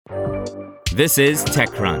This is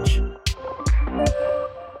TechCrunch.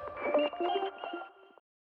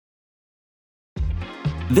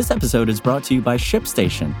 This episode is brought to you by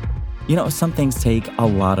ShipStation. You know, some things take a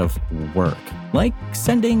lot of work, like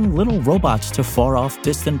sending little robots to far-off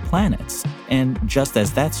distant planets. And just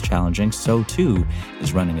as that's challenging, so too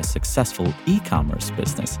is running a successful e-commerce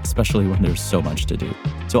business, especially when there's so much to do.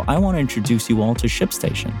 So I want to introduce you all to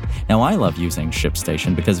ShipStation. Now, I love using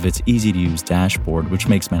ShipStation because of its easy-to-use dashboard, which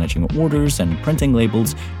makes managing orders and printing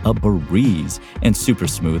labels a breeze and super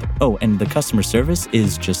smooth. Oh, and the customer service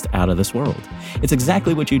is just out of this world. It's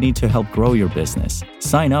exactly what you need to help grow your business.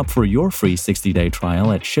 Sign up for your free 60-day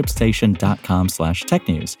trial at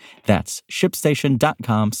shipstation.com/technews. That's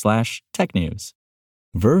shipstation.com/technews.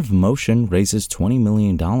 Verve Motion raises $20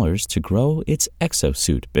 million to grow its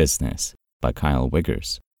exosuit business by Kyle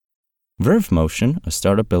Wiggers. Verve Motion, a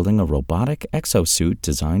startup building a robotic exosuit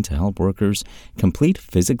designed to help workers complete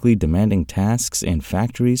physically demanding tasks in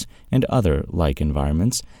factories and other like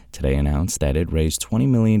environments, today announced that it raised $20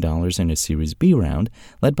 million in a Series B round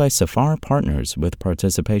led by Safar Partners with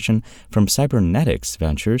participation from Cybernetics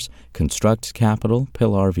Ventures, Construct Capital,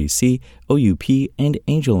 Pillar VC, OUP, and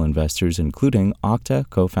angel investors including Okta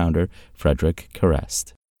co-founder Frederick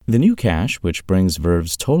Kerest. The new cash, which brings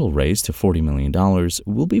Verve's total raise to $40 million,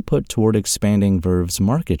 will be put toward expanding Verve's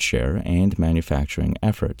market share and manufacturing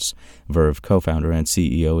efforts. Verve co-founder and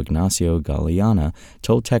CEO Ignacio Galeana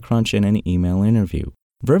told TechCrunch in an email interview.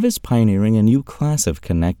 Verve is pioneering a new class of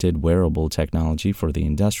connected wearable technology for the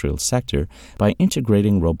industrial sector by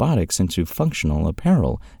integrating robotics into functional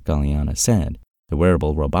apparel, Galeana said. The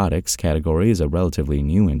wearable robotics category is a relatively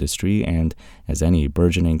new industry, and as any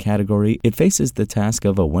burgeoning category, it faces the task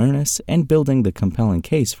of awareness and building the compelling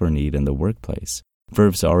case for need in the workplace.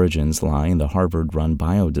 Verve's origins lie in the Harvard-run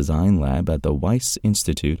biodesign lab at the Weiss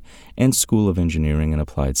Institute and School of Engineering and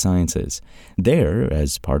Applied Sciences. There,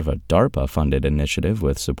 as part of a DARPA-funded initiative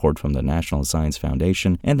with support from the National Science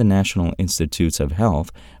Foundation and the National Institutes of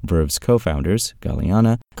Health, Verve's co-founders,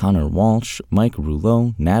 Galeana, Connor Walsh, Mike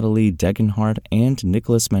Rouleau, Natalie Degenhardt, and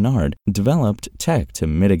Nicholas Menard, developed tech to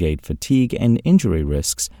mitigate fatigue and injury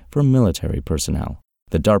risks for military personnel.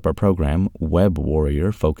 The DARPA program, Web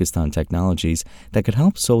Warrior, focused on technologies that could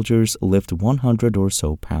help soldiers lift 100 or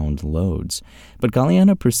so pound loads. But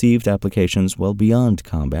Galeana perceived applications well beyond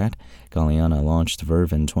combat. Galeana launched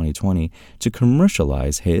Verve in 2020 to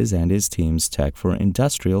commercialize his and his team's tech for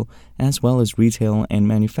industrial as well as retail and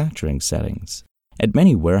manufacturing settings. At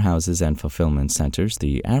many warehouses and fulfillment centers,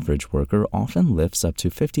 the average worker often lifts up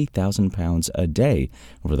to 50,000 pounds a day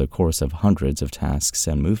over the course of hundreds of tasks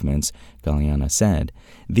and movements, Galeana said.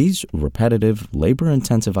 These repetitive,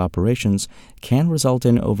 labor-intensive operations can result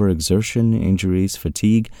in overexertion, injuries,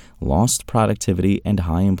 fatigue, lost productivity, and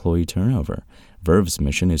high employee turnover. Verve's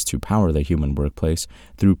mission is to power the human workplace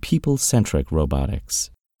through people-centric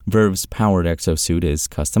robotics. Verve's powered exosuit is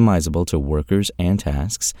customizable to workers and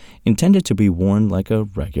tasks, intended to be worn like a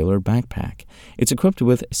regular backpack. It's equipped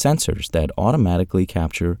with sensors that automatically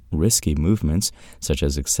capture risky movements, such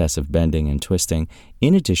as excessive bending and twisting,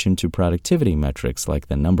 in addition to productivity metrics like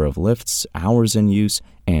the number of lifts, hours in use,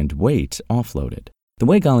 and weight offloaded. The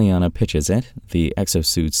way Galeana pitches it, the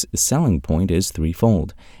exosuit's selling point is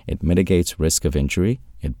threefold. It mitigates risk of injury,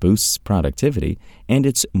 it boosts productivity, and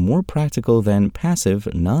it's more practical than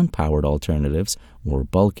passive, non-powered alternatives or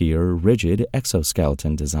bulkier, rigid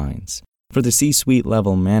exoskeleton designs. For the C-suite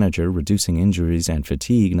level manager, reducing injuries and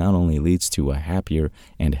fatigue not only leads to a happier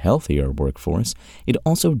and healthier workforce, it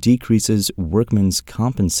also decreases workmen's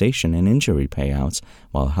compensation and injury payouts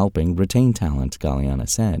while helping retain talent, Galeana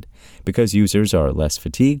said. Because users are less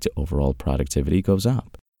fatigued, overall productivity goes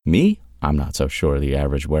up. I'm not so sure the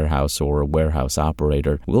average warehouse or warehouse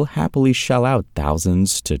operator will happily shell out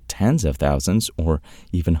thousands to tens of thousands or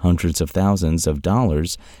even hundreds of thousands of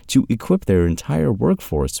dollars to equip their entire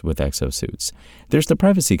workforce with exosuits. There's the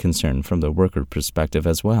privacy concern from the worker perspective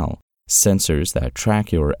as well. Sensors that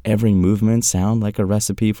track your every movement sound like a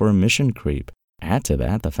recipe for mission creep. Add to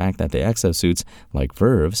that the fact that the exosuits, like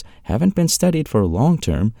Verve's, haven't been studied for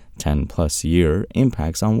long-term, 10-plus year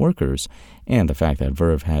impacts on workers, and the fact that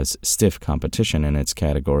Verve has stiff competition in its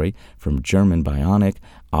category from German Bionic,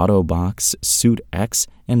 Autobox, Suit X,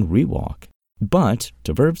 and Rewalk. But,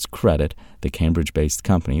 to Verve's credit, the Cambridge-based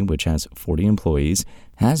company, which has 40 employees,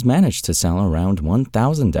 has managed to sell around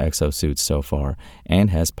 1,000 exosuits so far and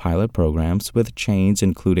has pilot programs with chains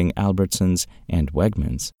including Albertsons and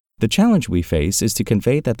Wegmans. The challenge we face is to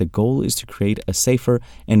convey that the goal is to create a safer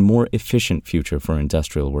and more efficient future for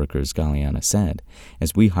industrial workers, Galeana said.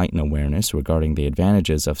 As we heighten awareness regarding the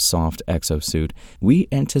advantages of soft exosuit, we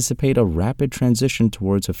anticipate a rapid transition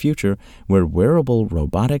towards a future where wearable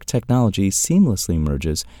robotic technology seamlessly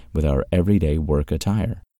merges with our everyday work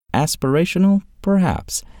attire. Aspirational?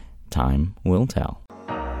 Perhaps. Time will tell.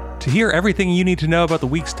 To hear everything you need to know about the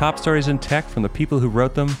week's top stories in tech from the people who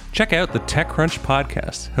wrote them, check out the TechCrunch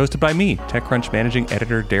podcast, hosted by me, TechCrunch managing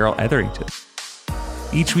editor Daryl Etherington.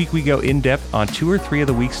 Each week we go in-depth on 2 or 3 of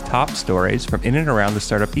the week's top stories from in and around the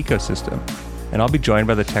startup ecosystem, and I'll be joined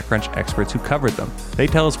by the TechCrunch experts who covered them. They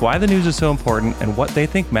tell us why the news is so important and what they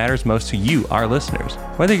think matters most to you, our listeners,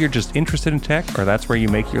 whether you're just interested in tech or that's where you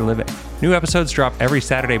make your living. New episodes drop every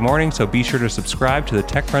Saturday morning, so be sure to subscribe to the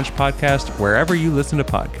TechCrunch podcast wherever you listen to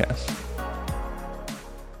podcasts.